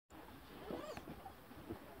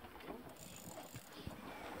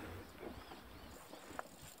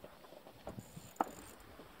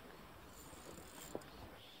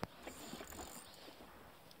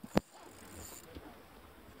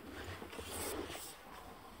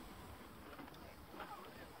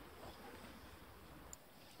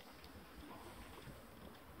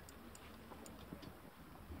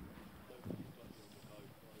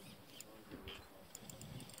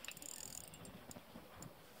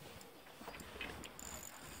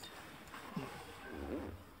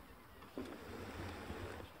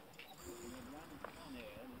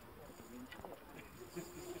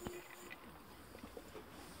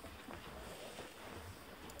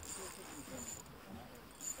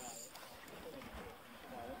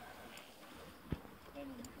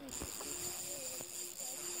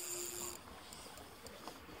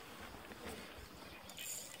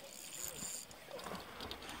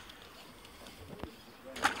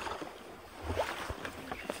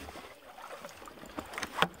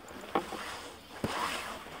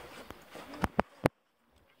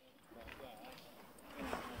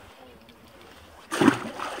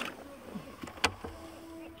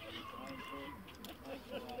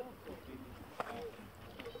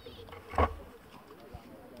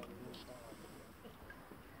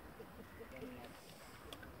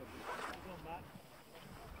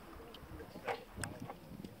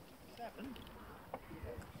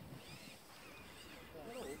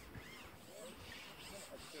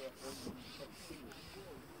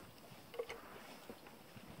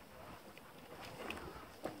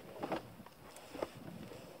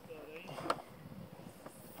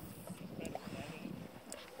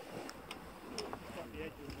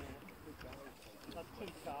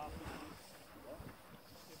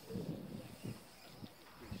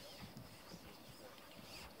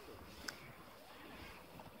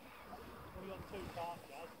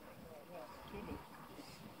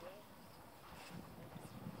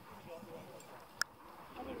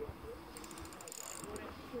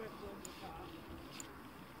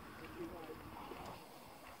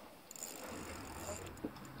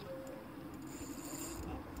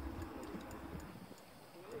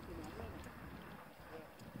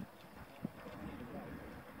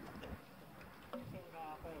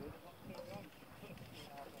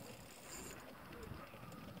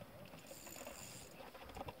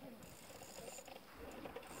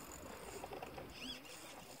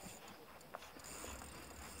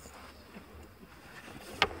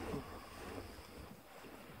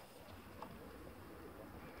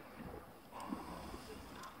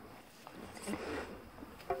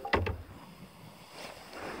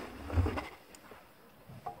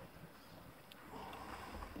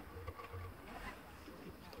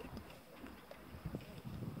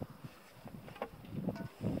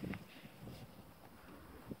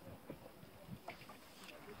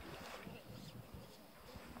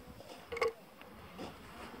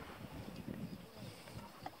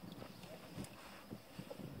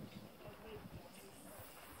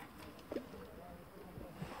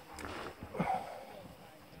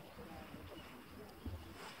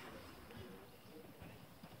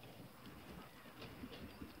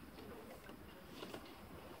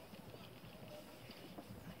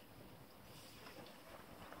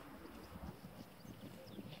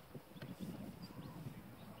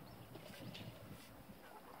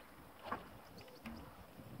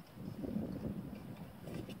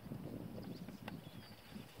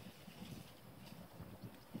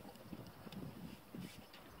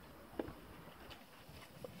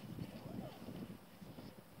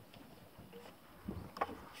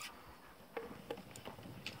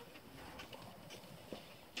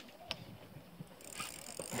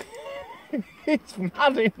It's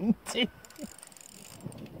mad, isn't it?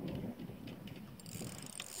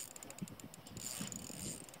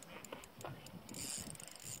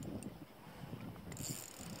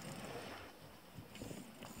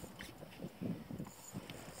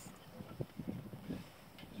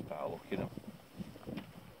 Start looking up.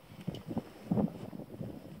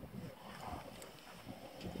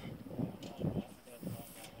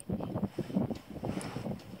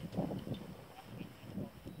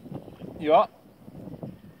 You what?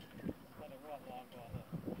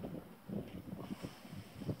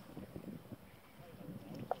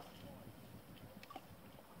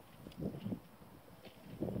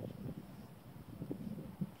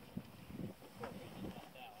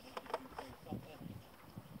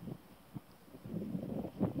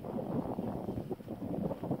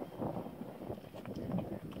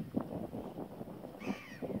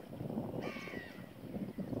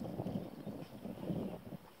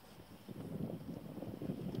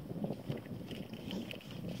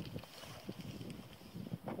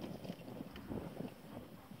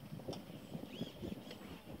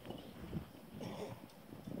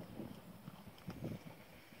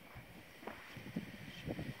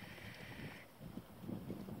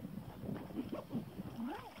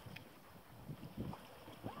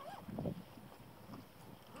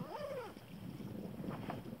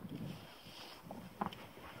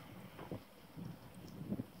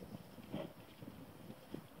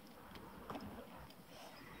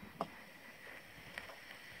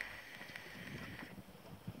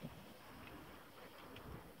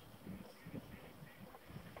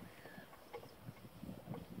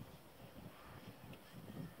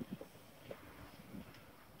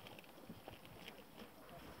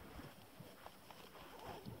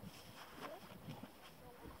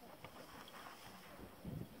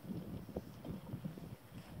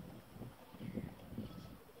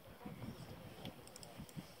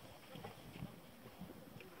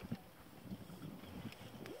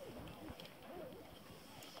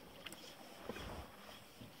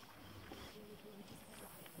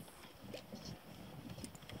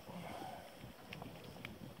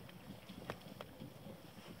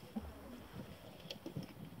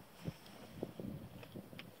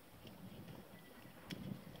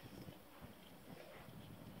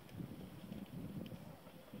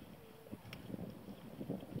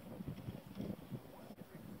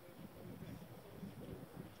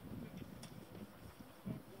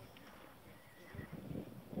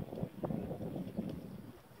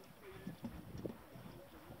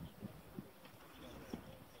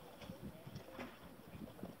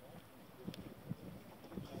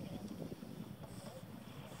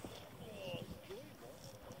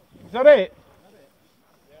 Is that it?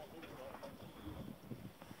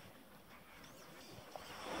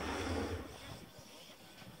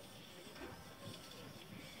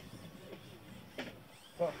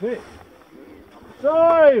 That's it.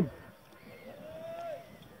 Time!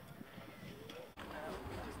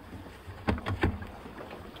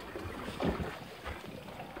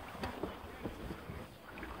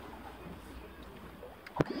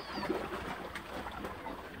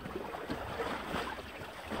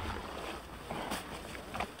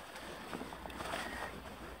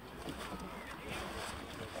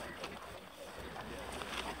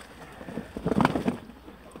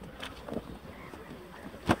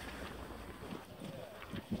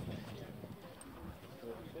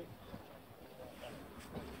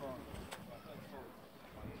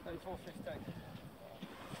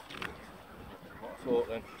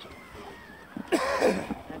 then.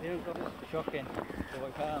 And you've got this shocking, so I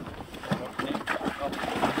can't.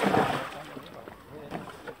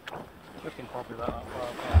 Shocking probably about that far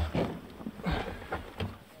apart.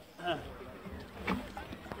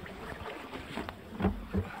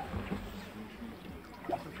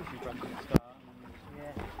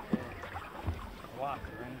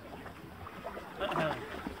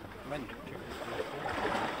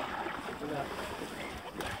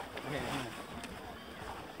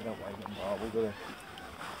 Look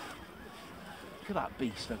at that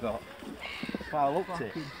beast I got. If I looked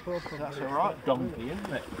it, that's a right donkey,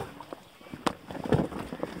 isn't it?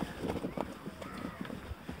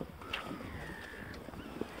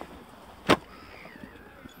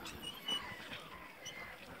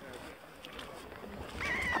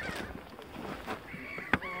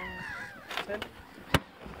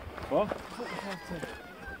 What?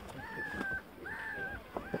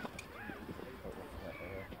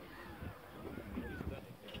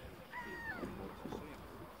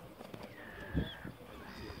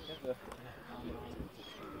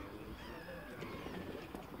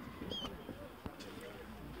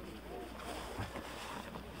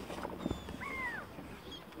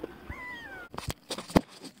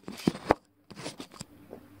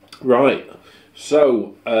 Right,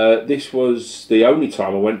 so this was the only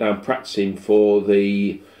time I went down practicing for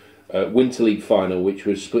the Winter League final, which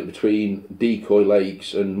was split between Decoy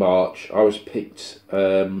Lakes and March. I was picked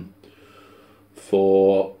for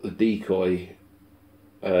the Decoy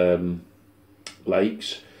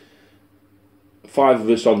Lakes. 5 of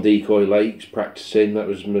us on Decoy Lakes practicing. That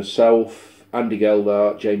was myself, Andy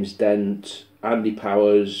Geldart, James Dent, Andy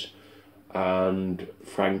Powers and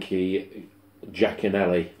Frankie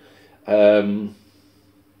Giaconelli. And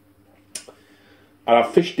I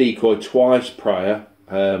fished Decoy twice prior,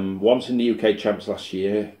 once in the UK Champs last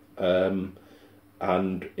year and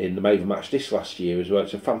in the Maven Match this last year as well.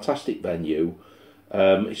 It's a fantastic venue.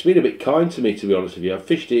 It's been a bit kind to me, to be honest with you. I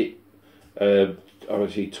fished it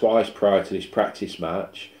obviously twice prior to this practice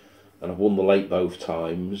match and I've won the lake both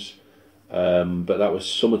times, but that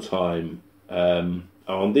was summertime.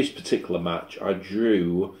 On this particular match I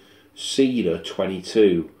drew Cedar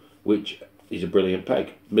 22, which is a brilliant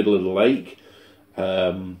peg, middle of the lake,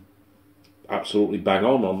 absolutely bang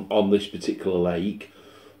on this particular lake,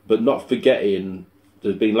 but not forgetting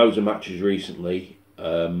there's been loads of matches recently,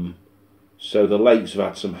 so the lakes have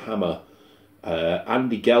had some hammer.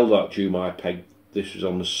 Andy Geldart drew my peg, this was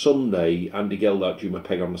on the Sunday. Andy Geldart drew my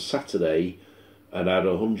peg on the Saturday and had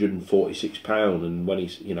 £146, and when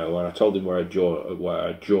when I told him where I'd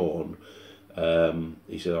drawn,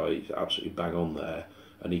 he said, oh, he's absolutely bang on there,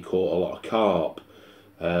 and he caught a lot of carp.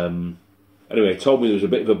 Anyway, he told me there was a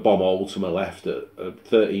bit of a bomb hole to my left at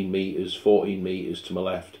 13 metres, 14 metres to my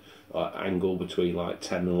left, like angle between like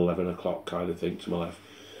 10 and 11 o'clock kind of thing to my left.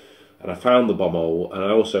 And I found the bomb hole, and I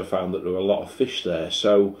also found that there were a lot of fish there.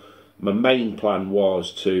 So my main plan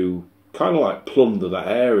was to kind of like plunder that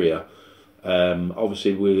area.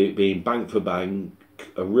 Obviously, with it being bank for bank,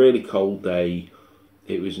 a really cold day,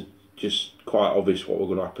 it was just quite obvious what was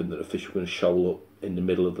going to happen, that the fish were going to shoal up in the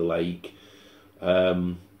middle of the lake.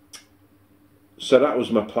 So that was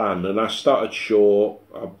my plan, and I started short.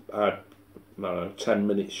 I had, I don't know, 10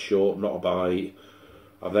 minutes short, not a bite.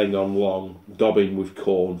 I've then gone long, dobbing with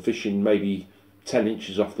corn, fishing maybe 10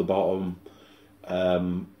 inches off the bottom,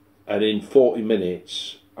 and in 40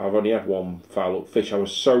 minutes I've only had one foul up fish. I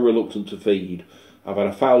was so reluctant to feed. I've had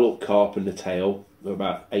a foul up carp in the tail of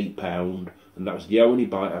about £8, and that was the only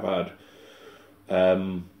bite I've had.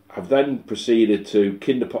 I've then proceeded to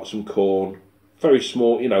kinder pot some corn, very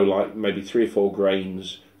small, like maybe 3 or 4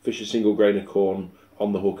 grains, fish a single grain of corn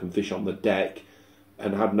on the hook and fish on the deck,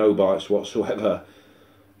 and had no bites whatsoever.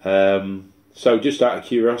 So just out of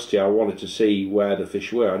curiosity, I wanted to see where the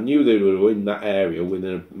fish were. I knew they were in that area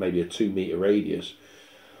within maybe a 2 metre radius.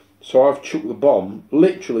 So I've chucked the bomb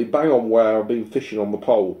literally bang on where I've been fishing on the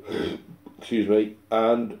pole, excuse me,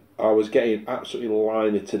 and I was getting absolutely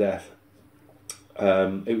lined to death.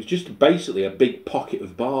 It was just basically a big pocket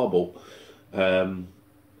of barbel. And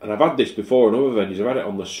I've had this before in other venues. I've had it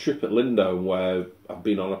on the strip at Lindome where I've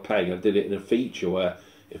been on a peg. I did it in a feature where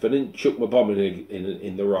if I didn't chuck my bomb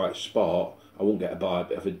in the right spot, I wouldn't get a bite.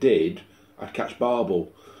 But if I did, I'd catch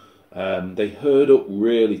barbel. They herd up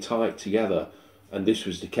really tight together, and this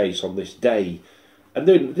was the case on this day. And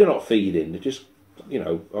they're not feeding. They're just,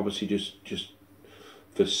 obviously just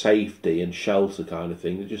for safety and shelter kind of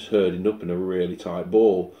thing. They're just herding up in a really tight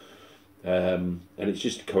ball. And it's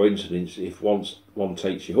just a coincidence if one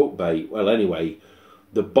takes your hook bait. Well, anyway,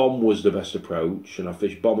 the bomb was the best approach, and I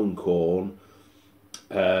fished bomb and corn.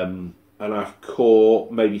 And and I've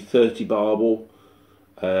caught maybe 30 barbel.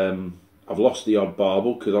 I've lost the odd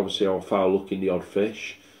barbel because obviously I'll foul looking the odd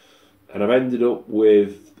fish, and I've ended up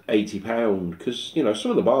with £80 because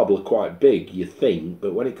some of the barbel are quite big, you think,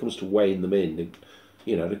 but when it comes to weighing them in,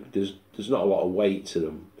 there's not a lot of weight to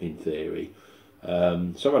them in theory.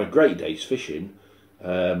 So I've had a great day's fishing.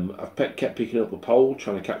 I've kept picking up the pole,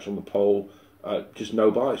 trying to catch on the pole, just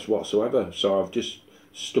no bites whatsoever. So I've just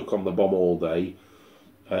stuck on the bomb all day.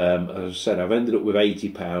 As I said, I've ended up with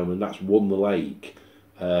 £80, and that's won the lake.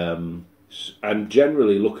 And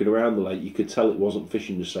generally, looking around the lake, you could tell it wasn't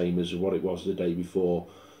fishing the same as what it was the day before.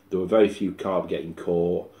 There were very few carp getting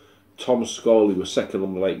caught. Tom Scully was second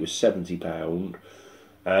on the lake with £70.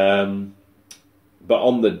 But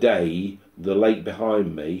on the day, the lake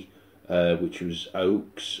behind me, which was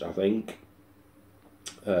Oaks, I think,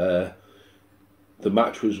 the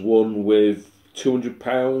match was won with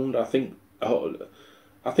 £200. I think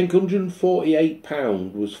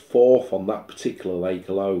 £148 was fourth on that particular lake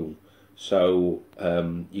alone. So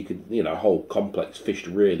you could, whole complex fished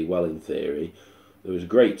really well in theory. There was a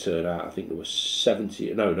great turnout. I think there was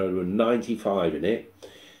there were 95 in it.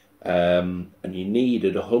 And you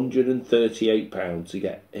needed £138 to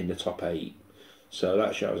get in the top 8. So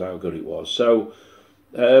that shows how good it was. So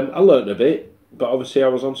I learnt a bit, but obviously I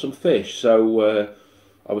was on some fish. So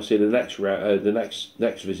obviously the next round, the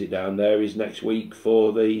next visit down there is next week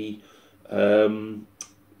for the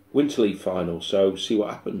Winter League final. So see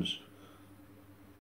what happens.